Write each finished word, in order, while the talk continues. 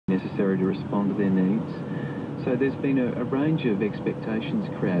necessary to respond to their needs. So there's been a range of expectations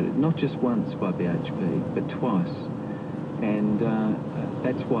created, not just once by BHP, but twice. And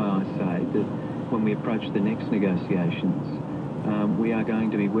that's why I say that when we approach the next negotiations, we are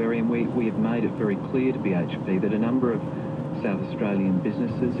going to be wary, and we have made it very clear to BHP that a number of South Australian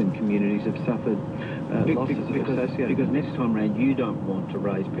businesses and communities have suffered losses associated. Because next time round, you don't want to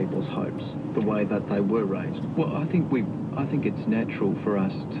raise people's hopes the way that they were raised. Well, I think it's natural for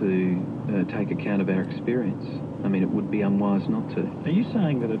us to take account of our experience. I mean, it would be unwise not to. Are you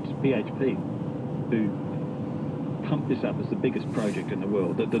saying that it's BHP who pumped this up as the biggest project in the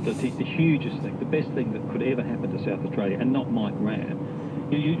world, the hugest thing, the best thing that could ever happen to South Australia, and not Mike Rann?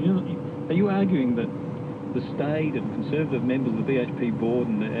 Are you arguing that the state and conservative members of the BHP board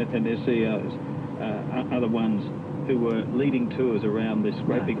and their CEOs are the ones who were leading tours around this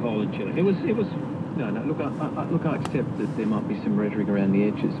great big hole in Chile? It was. No. Look, I accept that there might be some rhetoric around the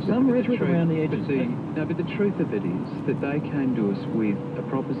edges. Some rhetoric around the edges. But the truth of it is that they came to us with a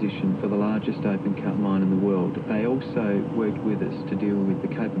proposition for the largest open-cut mine in the world. They also worked with us to deal with the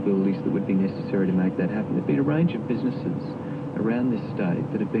capabilities that would be necessary to make that happen. There've been a range of businesses around this state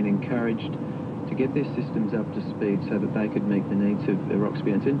that have been encouraged to get their systems up to speed so that they could meet the needs of the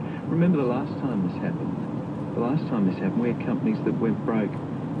Roxbians. And remember the last time this happened, we had companies that went broke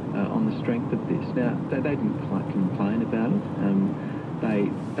on the strength of this. Now, they didn't complain about it.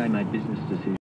 They made business decisions.